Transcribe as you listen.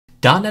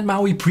.NET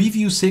MAUI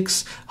Preview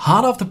 6,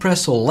 hot off the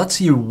press, so let's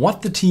hear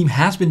what the team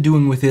has been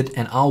doing with it,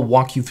 and I'll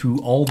walk you through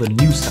all the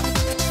new stuff.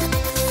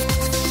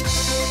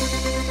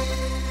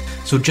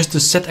 So just to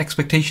set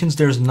expectations,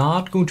 there's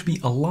not going to be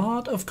a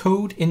lot of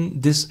code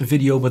in this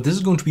video, but this is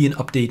going to be an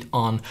update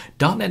on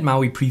 .NET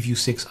MAUI Preview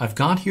 6. I've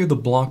got here the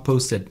blog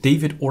post that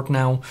David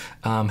Ortnow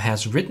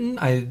has written.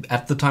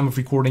 At the time of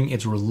recording,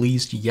 it's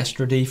released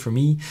yesterday for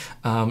me.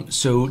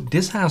 So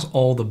this has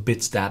all the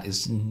bits that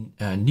is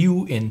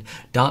new in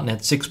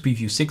 .NET 6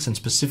 Preview 6 and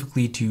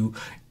specifically to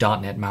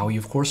 .NET MAUI,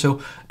 of course.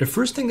 So the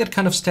first thing that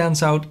kind of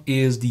stands out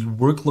is the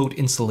workload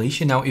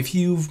installation. Now, if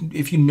you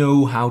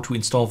know how to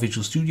install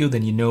Visual Studio,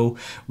 then you know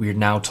we're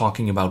now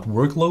talking about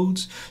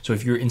workloads. So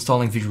if you're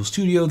installing Visual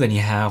Studio, then you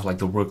have like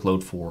the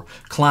workload for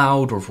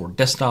cloud or for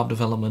desktop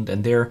development,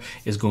 and there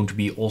is going to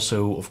be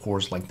also, of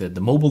course, like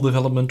the mobile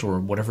development or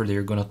whatever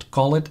they're going to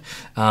call it.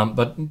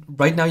 But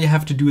right now you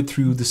have to do it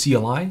through the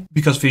CLI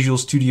because Visual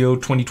Studio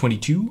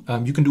 2022,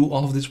 you can do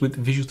all of this with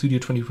Visual Studio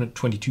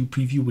 2022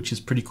 Preview, which is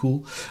pretty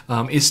cool.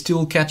 Is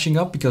still catching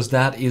up because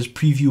that is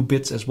preview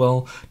bits as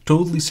well,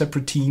 totally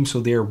separate team,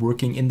 so they're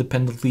working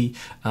independently,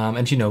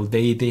 and you know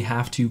they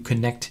have to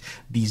connect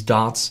these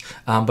dots,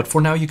 but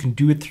for now you can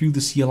do it through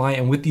the CLI.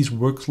 And with these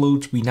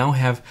workloads we now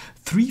have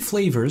 3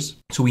 flavors.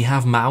 So we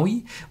have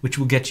MAUI, which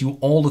will get you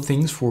all the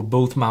things for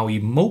both MAUI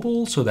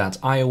mobile, so that's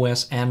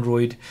iOS,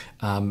 Android,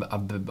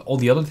 all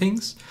the other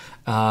things.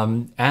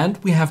 And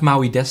we have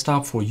MAUI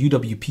desktop for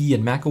UWP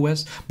and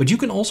macOS. But you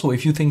can also,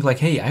 if you think like,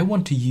 hey, I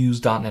want to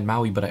use .NET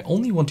MAUI, but I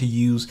only want to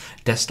use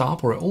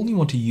desktop or I only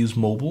want to use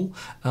mobile,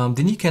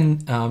 then you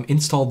can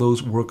install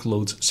those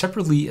workloads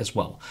separately as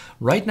well.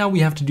 Right now we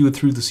have to do it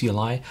through the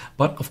CLI,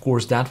 but of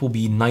course that will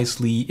be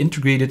nicely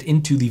integrated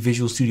into the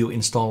Visual Studio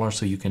installer,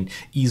 so you can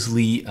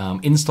easily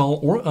install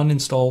or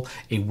uninstall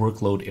a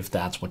workload if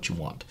that's what you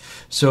want.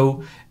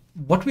 So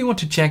what we want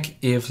to check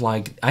if,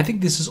 like, I think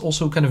this is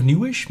also kind of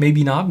newish,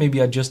 maybe not,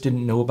 maybe I just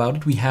didn't know about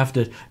it. We have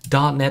the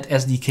 .NET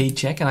SDK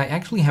check, and I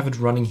actually have it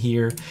running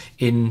here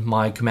in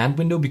my command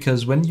window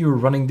because when you're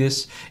running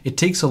this, it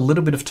takes a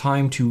little bit of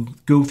time to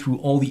go through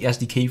all the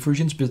SDK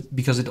versions,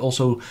 because it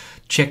also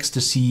checks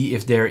to see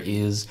if there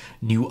is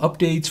new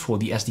updates for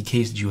the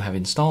SDKs that you have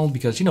installed,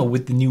 because, you know,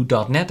 with the new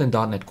 .NET and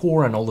 .NET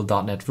Core and all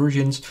the .NET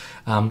versions,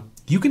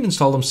 you can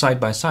install them side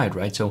by side,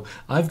 right? So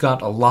I've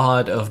got a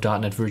lot of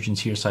 .NET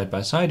versions here side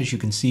by side, as you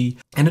can see,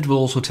 and it will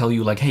also tell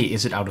you like, hey,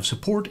 is it out of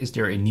support? Is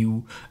there a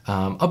new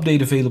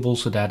update available?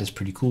 So that is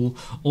pretty cool.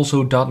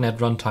 Also .NET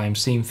runtime,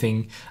 same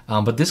thing.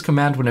 But this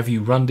command, whenever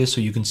you run this, so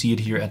you can see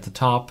it here at the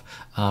top,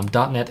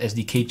 .NET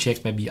SDK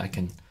check, maybe I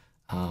can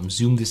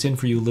zoom this in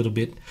for you a little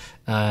bit,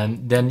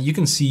 and then you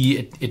can see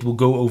it will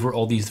go over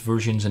all these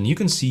versions, and you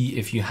can see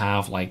if you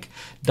have like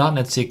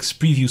 .NET 6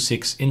 Preview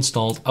 6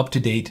 installed, up to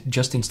date,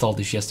 just installed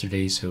this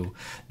yesterday, so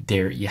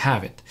there you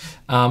have it.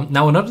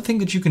 Now another thing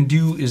that you can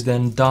do is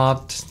then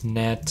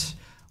 .NET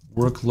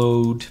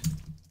workload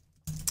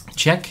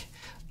check,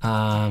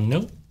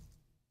 no,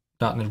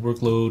 .NET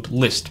workload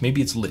list,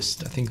 maybe it's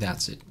list, I think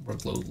that's it,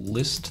 workload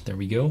list, there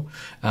we go.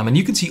 And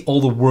you can see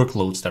all the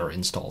workloads that are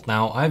installed.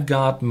 Now I've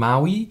got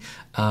MAUI,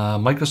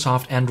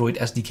 Microsoft Android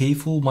SDK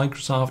full,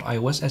 Microsoft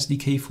iOS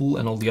SDK full,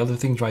 and all the other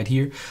things right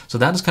here. So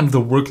that is kind of the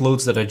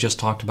workloads that I just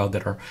talked about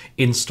that are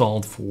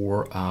installed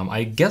for,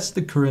 I guess,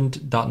 the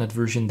current .NET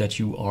version that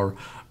you are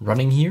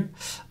running here.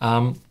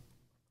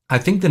 I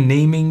think the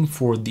naming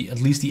for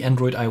at least the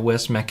Android,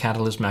 iOS, Mac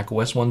Catalyst, Mac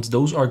OS ones,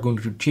 those are going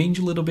to change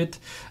a little bit.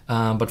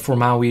 But for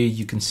MAUI,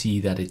 you can see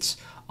that it's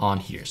on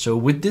here. So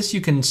with this,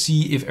 you can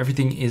see if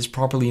everything is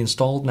properly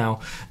installed. Now,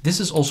 this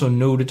is also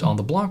noted on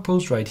the blog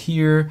post right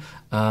here,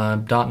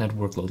 .NET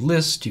workload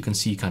list. You can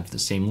see kind of the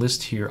same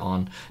list here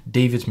on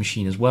David's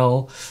machine as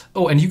well.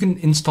 Oh, and you can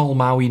install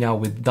MAUI now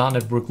with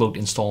 .NET workload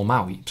install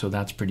MAUI. So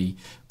that's pretty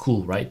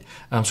cool, right?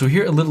 So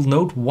here a little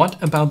note,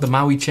 what about the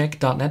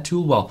maui-check .NET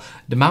tool? Well,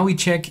 the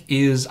maui-check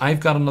is, I've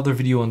got another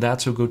video on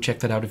that, so go check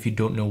that out if you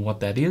don't know what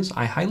that is.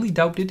 I highly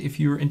doubt it if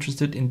you're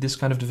interested in this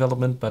kind of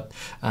development, but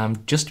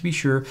just to be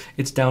sure,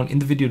 it's down in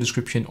the video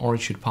description, or it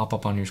should pop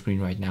up on your screen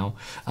right now.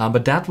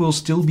 But that will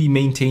still be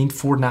maintained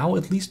for now,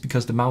 at least,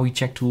 because the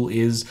maui-check tool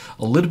is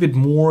a little bit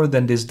more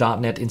than this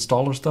 .NET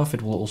installer stuff.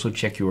 It will also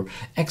check your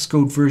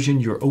Xcode version,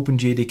 your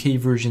OpenJDK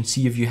version,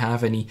 see if you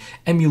have any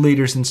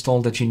emulators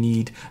installed that you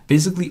need,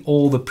 basically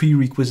all the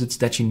prerequisites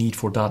that you need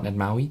for .NET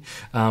MAUI.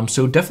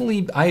 So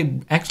definitely,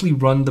 I actually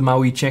run the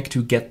maui-check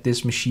to get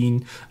this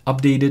machine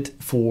updated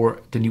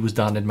for the newest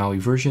 .NET MAUI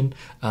version.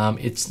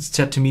 It's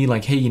said to me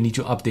like, hey, you need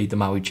to update the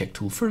maui-check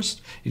tool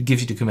first. It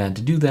gives you the command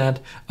to do that,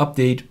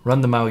 update,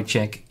 run the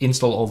maui-check,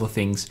 install all the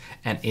things,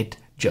 and it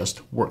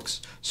just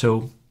works.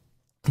 So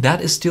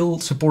that is still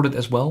supported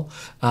as well.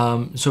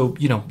 So,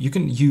 you know, you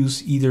can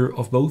use either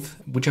of both,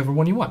 whichever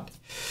one you want.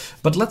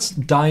 But let's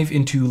dive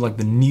into like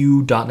the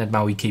new .NET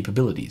MAUI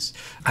capabilities.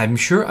 I'm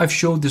sure I've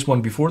showed this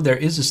one before. There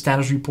is a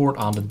status report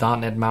on the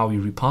 .NET MAUI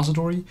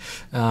repository,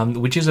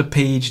 which is a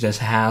page that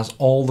has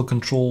all the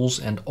controls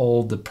and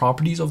all the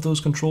properties of those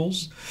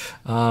controls.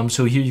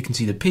 So here you can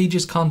see the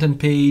pages, content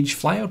page,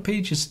 flyout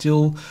page is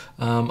still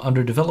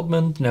under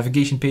development,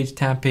 navigation page,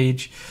 tab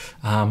page.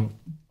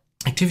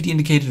 Activity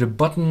indicator, a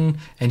button,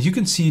 and you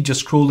can see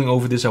just scrolling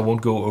over this, I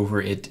won't go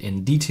over it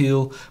in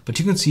detail, but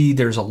you can see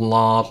there's a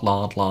lot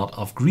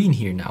of green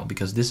here now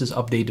because this is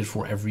updated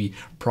for every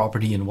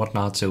property and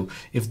whatnot. So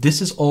if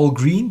this is all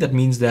green, that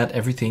means that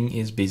everything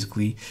is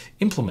basically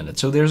implemented.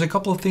 So there's a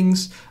couple of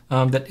things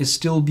that is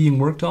still being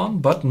worked on,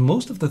 but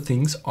most of the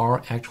things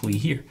are actually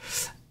here.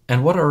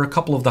 And what are a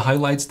couple of the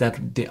highlights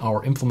that they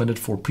are implemented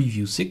for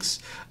Preview 6?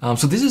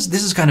 So this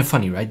is kind of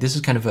funny, right? This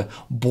is kind of a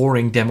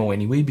boring demo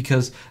anyway,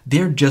 because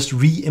they're just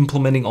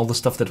re-implementing all the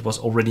stuff that was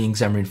already in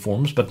Xamarin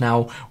Forms, but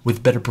now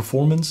with better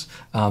performance,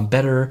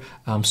 better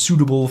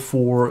suitable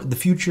for the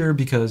future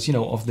because, you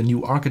know, of the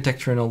new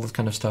architecture and all that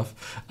kind of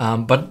stuff.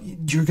 But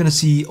you're going to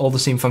see all the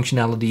same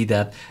functionality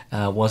that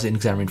was in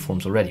Xamarin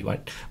Forms already,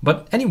 right?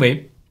 But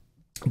anyway,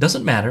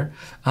 doesn't matter.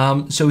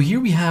 So here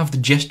we have the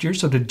gesture.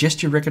 So the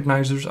gesture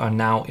recognizers are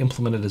now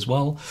implemented as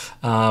well.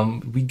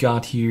 We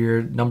got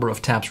here number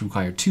of taps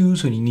required 2.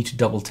 So you need to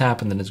double tap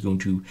and then it's going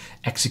to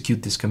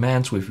execute this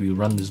command. So if we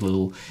run this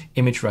little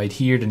image right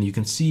here, then you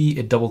can see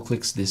it double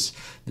clicks this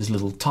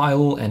little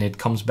tile and it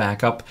comes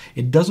back up.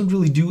 It doesn't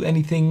really do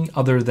anything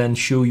other than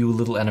show you a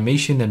little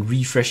animation and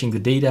refreshing the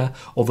data,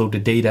 although the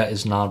data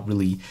is not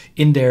really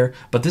in there.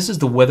 But this is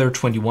the Weather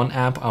 21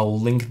 app. I'll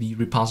link the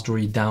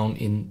repository down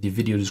in the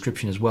video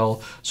description as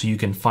well, so you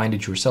can find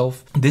it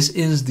yourself. This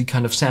is the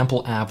kind of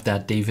sample app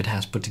that David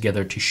has put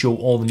together to show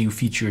all the new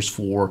features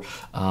for,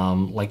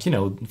 like, you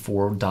know,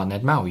 for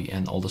 .NET MAUI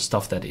and all the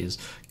stuff that is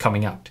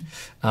coming out.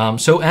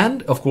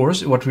 And of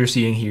course, what we're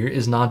seeing here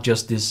is not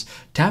just this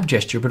tab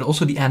gesture, but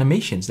also the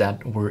animations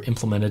that were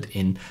implemented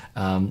in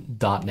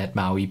 .NET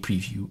MAUI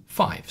Preview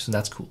 5. So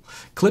that's cool.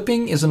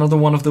 Clipping is another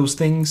one of those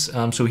things.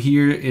 So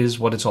here is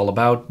what it's all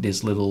about.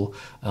 This little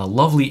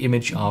lovely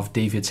image of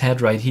David's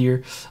head right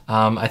here.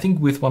 I think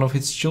with one of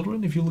his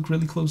children, if you look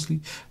really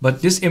closely.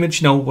 But this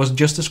image, no, was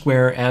just a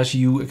square as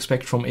you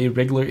expect from a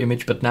regular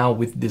image. But now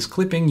with this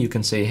clipping, you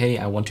can say, hey,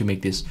 I want to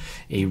make this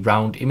a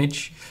round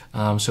image.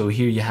 So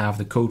here you have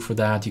the code for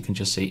that. You can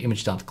just say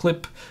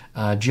image.clip,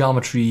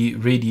 geometry,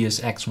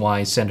 radius, X,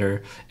 Y,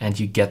 center, and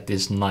you get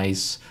this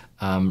nice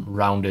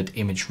rounded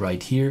image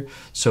right here.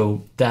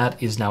 So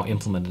that is now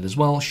implemented as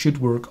well. Should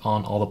work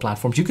on all the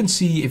platforms. You can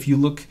see if you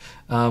look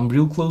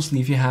real closely,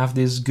 if you have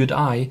this good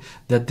eye,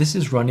 that this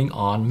is running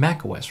on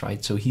macOS,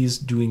 right? So he's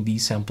doing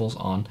these samples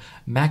on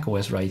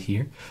macOS right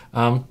here.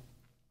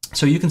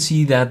 So you can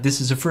see that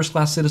this is a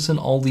first-class citizen.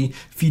 All the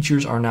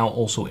features are now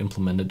also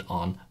implemented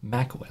on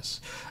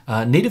macOS.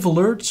 Native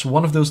alerts,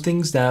 one of those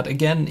things that,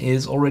 again,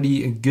 is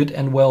already good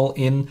and well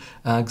in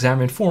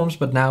Xamarin Forms,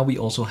 but now we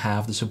also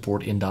have the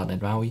support in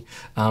 .NET MAUI.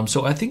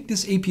 So I think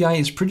this API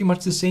is pretty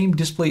much the same.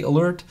 Display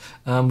alert,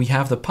 we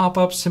have the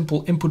pop-ups,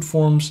 simple input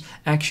forms,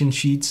 action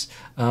sheets.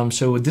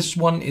 So this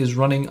one is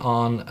running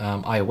on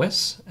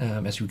iOS.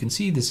 As you can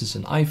see, this is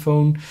an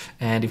iPhone.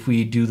 And if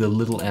we do the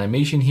little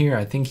animation here,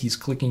 I think he's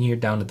clicking here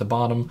down at the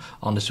bottom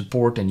on the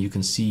support, and you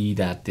can see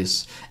that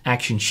this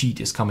action sheet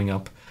is coming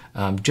up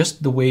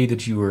just the way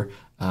that you were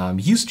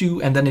used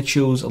to, and then it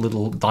shows a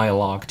little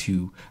dialogue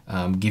to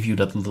give you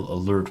that little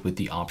alert with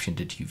the option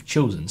that you've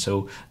chosen.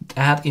 So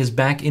that is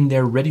back in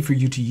there ready for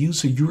you to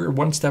use. So you're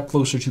one step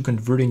closer to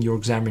converting your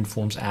Xamarin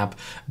Forms app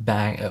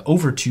back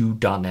over to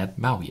 .NET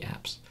MAUI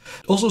apps.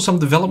 Also some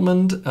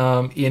development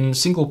in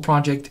single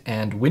project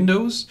and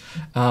Windows.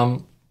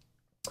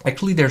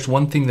 Actually, there's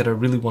one thing that I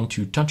really want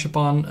to touch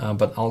upon,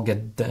 but I'll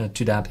get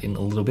to that in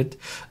a little bit.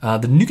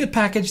 The NuGet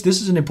package,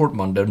 this is an important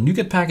one. The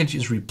NuGet package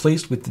is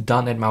replaced with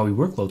the .NET MAUI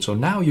workload. So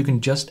now you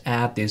can just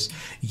add this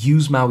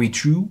use MAUI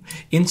true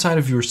inside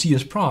of your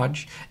CS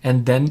proj,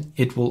 and then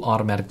it will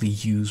automatically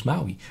use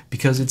MAUI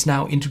because it's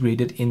now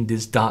integrated in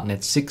this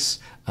 .NET 6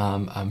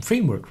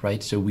 framework,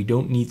 right? So we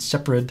don't need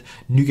separate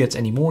NuGets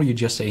anymore. You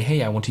just say,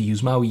 hey, I want to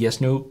use MAUI, yes,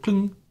 no,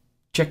 cling.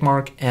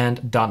 Checkmark,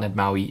 and .NET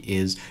MAUI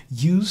is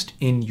used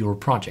in your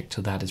project.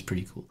 So that is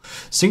pretty cool.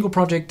 Single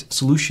project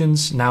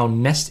solutions now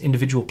nest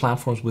individual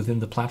platforms within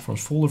the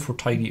platforms folder for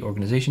tidy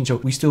organization. So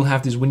we still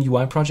have this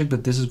WinUI project,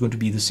 but this is going to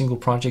be the single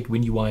project.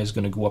 WinUI is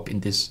going to go up in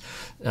this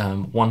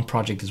one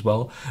project as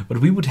well. But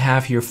we would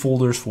have here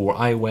folders for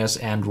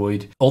iOS,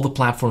 Android, all the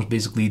platforms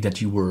basically that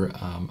you were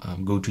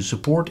going to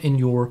support in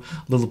your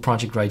little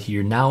project right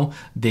here. Now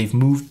they've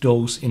moved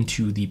those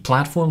into the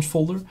platforms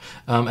folder.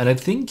 And I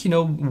think, you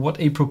know, what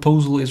a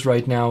proposal is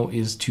right now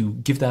is to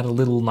give that a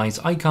little nice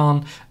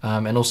icon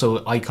and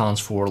also icons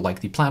for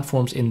like the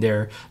platforms in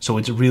there. So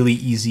it's really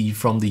easy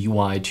from the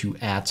UI to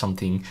add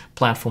something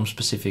platform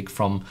specific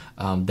from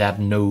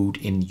that node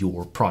in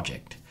your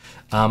project.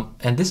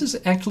 And this is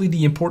actually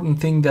the important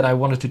thing that I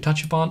wanted to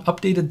touch upon.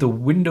 Updated the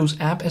Windows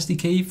App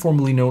SDK,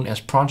 formerly known as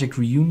Project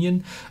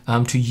Reunion,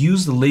 to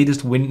use the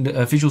latest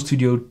Visual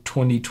Studio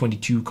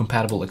 2022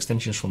 compatible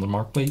extensions from the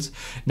marketplace.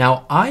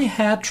 Now, I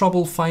had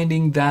trouble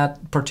finding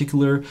that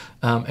particular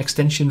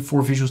extension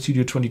for Visual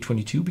Studio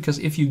 2022, because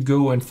if you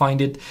go and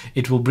find it,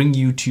 it will bring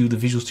you to the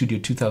Visual Studio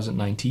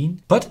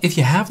 2019. But if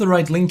you have the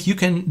right link, you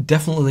can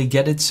definitely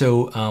get it.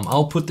 So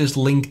I'll put this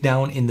link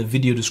down in the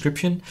video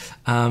description.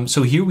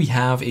 So here we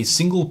have a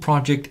single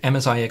project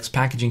MSIX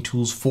packaging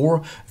tools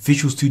for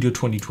Visual Studio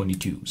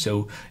 2022.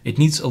 So it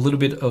needs a little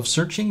bit of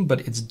searching,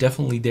 but it's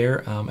definitely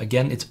there.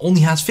 Again, it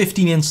only has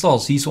 15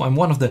 installs. See, so I'm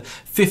one of the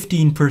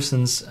 15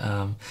 persons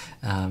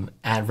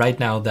right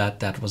now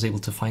that was able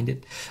to find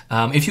it.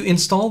 If you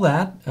install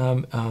that,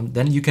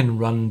 then you can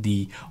run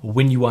the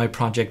WinUI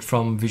project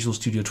from Visual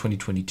Studio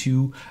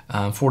 2022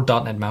 for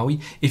 .NET MAUI.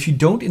 If you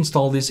don't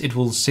install this, it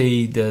will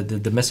say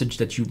the message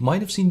that you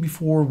might have seen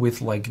before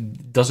with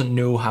like doesn't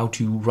know how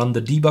to run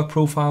the debug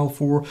profile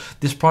for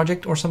this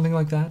project or something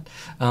like that.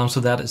 So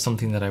that is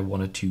something that I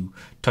wanted to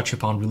touch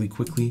upon really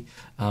quickly.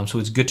 So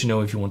it's good to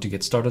know if you want to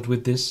get started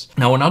with this.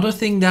 Now, another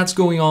thing that's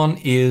going on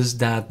is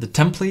that the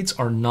templates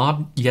are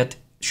not yet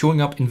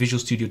showing up in Visual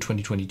Studio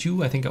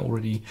 2022. I think I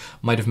already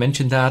might have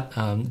mentioned that.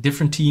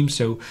 Different teams,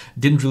 so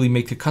didn't really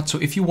make the cut. So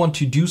if you want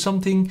to do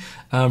something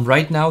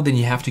right now, then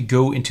you have to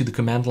go into the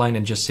command line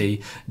and just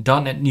say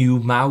 .NET new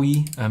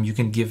MAUI. You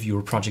can give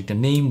your project a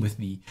name with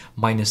the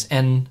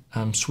 -n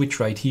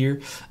switch right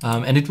here,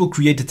 and it will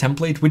create a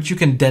template, which you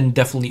can then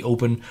definitely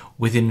open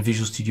within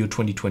Visual Studio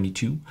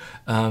 2022.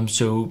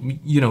 So,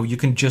 you know, you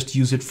can just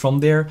use it from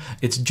there.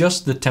 It's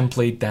just the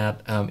template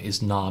that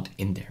is not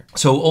in there.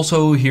 So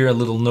also here a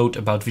little note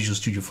about Visual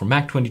Studio for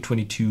Mac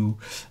 2022,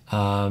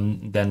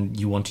 then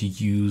you want to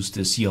use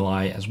the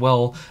CLI as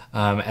well,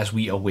 as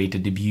we await the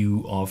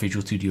debut of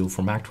Visual Studio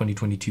for Mac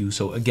 2022.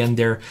 So again,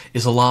 there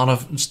is a lot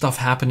of stuff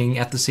happening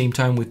at the same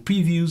time with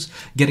previews,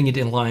 getting it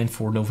in line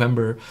for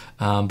November.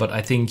 But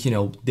I think, you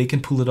know, they can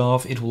pull it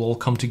off. It will all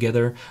come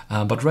together.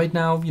 But right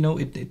now, you know,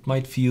 it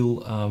might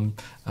feel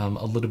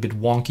a little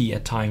bit wonky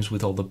at times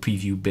with all the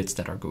preview bits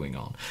that are going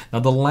on.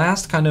 Now, the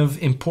last kind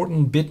of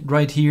important bit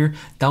right here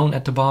down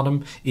at the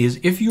bottom is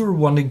if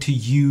you're wanting to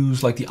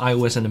use like the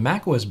iOS and the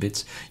macOS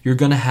bits, you're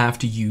going to have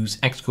to use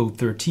Xcode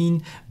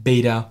 13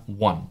 beta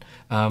 1.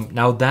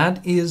 Now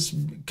that is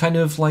kind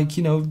of like,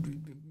 you know,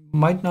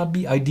 might not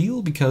be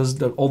ideal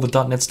because all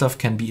the .NET stuff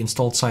can be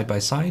installed side by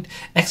side.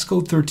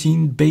 Xcode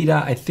 13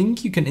 beta, I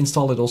think you can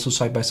install it also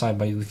side by side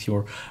with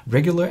your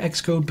regular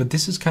Xcode, but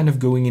this is kind of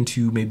going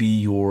into maybe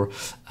your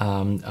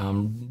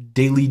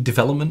daily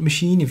development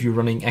machine. If you're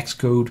running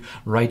Xcode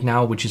right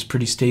now, which is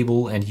pretty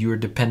stable, and you're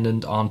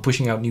dependent on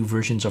pushing out new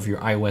versions of your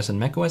iOS and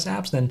macOS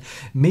apps, then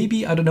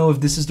maybe, I don't know if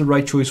this is the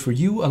right choice for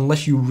you,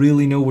 unless you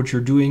really know what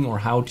you're doing or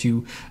how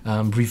to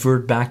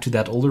revert back to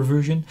that older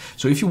version.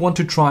 So if you want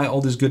to try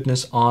all this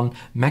goodness on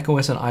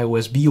macOS and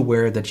iOS, be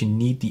aware that you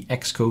need the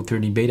Xcode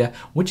 13 beta,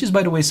 which is,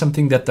 by the way,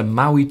 something that the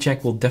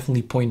maui-check will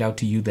definitely point out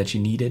to you that you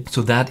need it.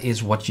 So that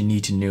is what you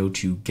need to know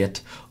to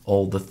get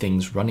all the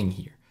things running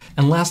here.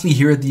 And lastly,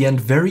 here at the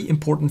end, very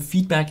important,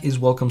 feedback is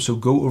welcome. So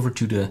go over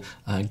to the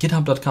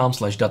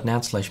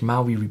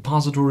github.com/.net/Maui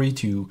repository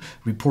to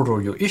report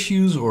all your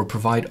issues or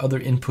provide other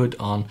input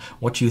on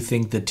what you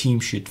think the team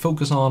should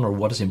focus on or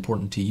what is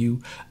important to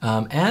you.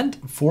 And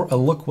for a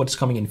look what's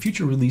coming in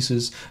future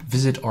releases,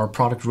 visit our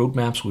product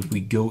roadmaps, which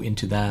we go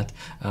into that.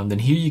 Then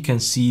here you can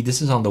see,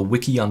 this is on the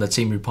wiki on that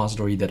same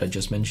repository that I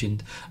just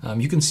mentioned.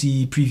 You can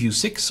see preview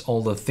 6,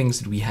 all the things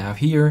that we have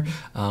here.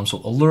 So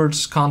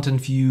alerts,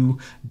 content view,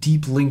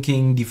 deep linking,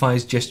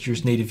 device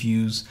gestures, native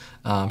views,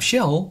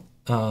 shell.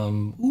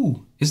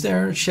 Is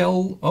there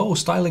shell? Oh,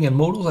 styling and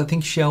modals. I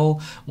think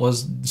shell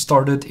was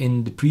started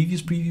in the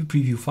previous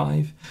preview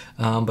 5.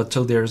 But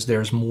so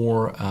there's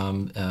more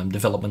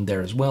development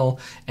there as well,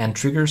 and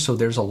triggers. So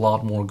there's a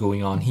lot more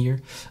going on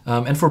here.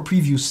 And for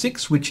preview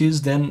 6, which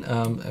is then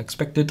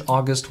expected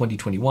August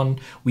 2021,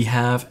 we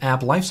have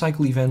app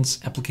lifecycle events,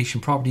 application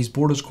properties,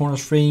 borders,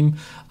 corners, frame,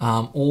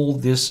 all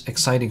this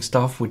exciting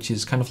stuff, which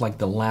is kind of like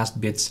the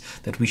last bits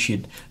that we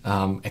should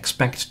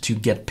expect to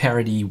get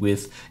parity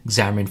with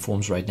Xamarin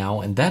Forms right now.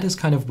 And that is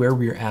kind of where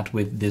we're at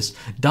with this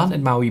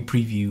 .NET MAUI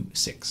Preview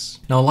 6.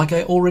 Now, like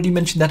I already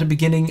mentioned at the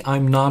beginning,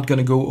 I'm not going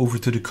to go over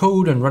to the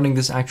code and running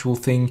this actual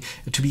thing.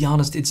 To be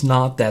honest, it's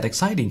not that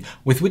exciting,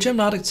 with which I'm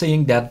not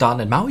saying that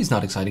 .NET MAUI is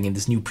not exciting and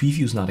this new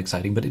preview is not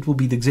exciting, but it will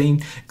be the same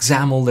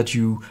XAML that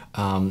you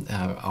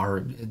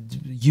are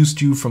used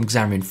to from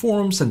Xamarin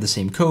Forms, and the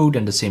same code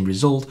and the same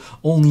result,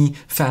 only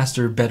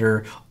faster,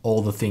 better,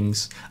 all the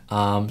things.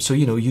 So,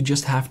 you know, you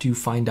just have to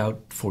find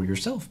out for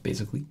yourself,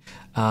 basically.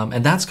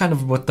 And that's kind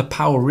of what the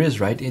power is,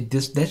 right?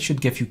 That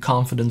should give you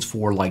confidence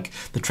for like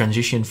the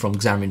transition from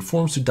Xamarin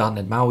Forms to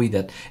 .NET MAUI,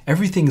 that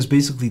everything is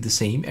basically the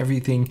same.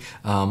 Everything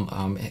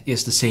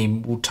is the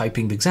same. We're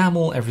typing the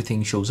XAML,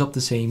 everything shows up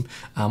the same.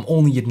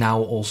 Only it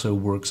now also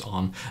works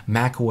on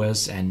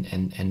macOS and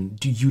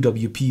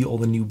UWP, all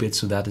the new bits.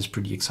 So that is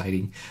pretty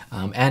exciting.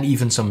 And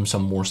even some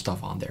more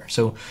stuff on there.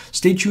 So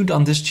stay tuned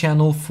on this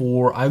channel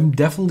for, I'm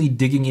definitely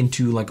digging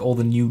into like all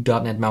the new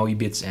 .NET MAUI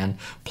bits and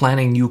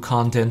planning new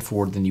content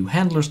for the new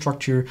handler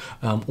structure,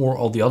 or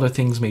all the other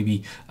things,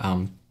 maybe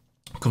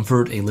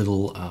convert a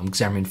little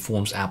Xamarin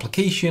Forms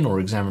application or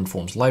Xamarin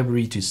Forms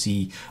library to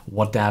see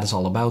what that is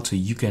all about, so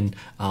you can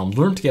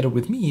learn together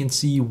with me and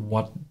see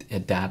what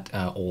that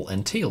all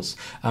entails.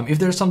 If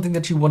there's something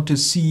that you want to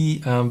see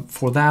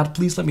for that,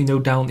 please let me know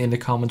down in the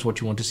comments what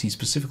you want to see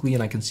specifically,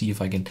 and I can see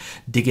if I can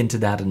dig into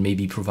that and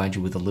maybe provide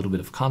you with a little bit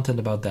of content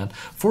about that.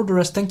 For the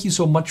rest, thank you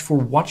so much for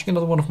watching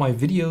another one of my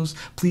videos.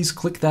 Please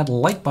click that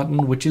like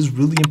button, which is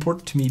really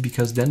important to me,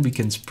 because then we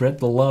can spread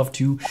the love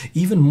to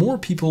even more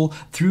people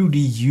through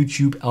the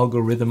YouTube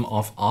algorithm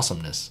of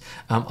awesomeness.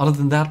 Other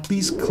than that,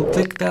 please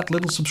click that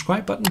little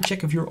subscribe button,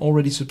 check if you're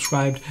already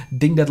subscribed,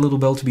 ding that little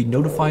bell to be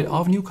notified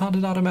of new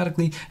content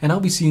automatically, and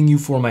I'll be seeing you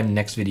for my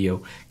next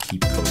video.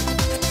 Keep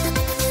coding.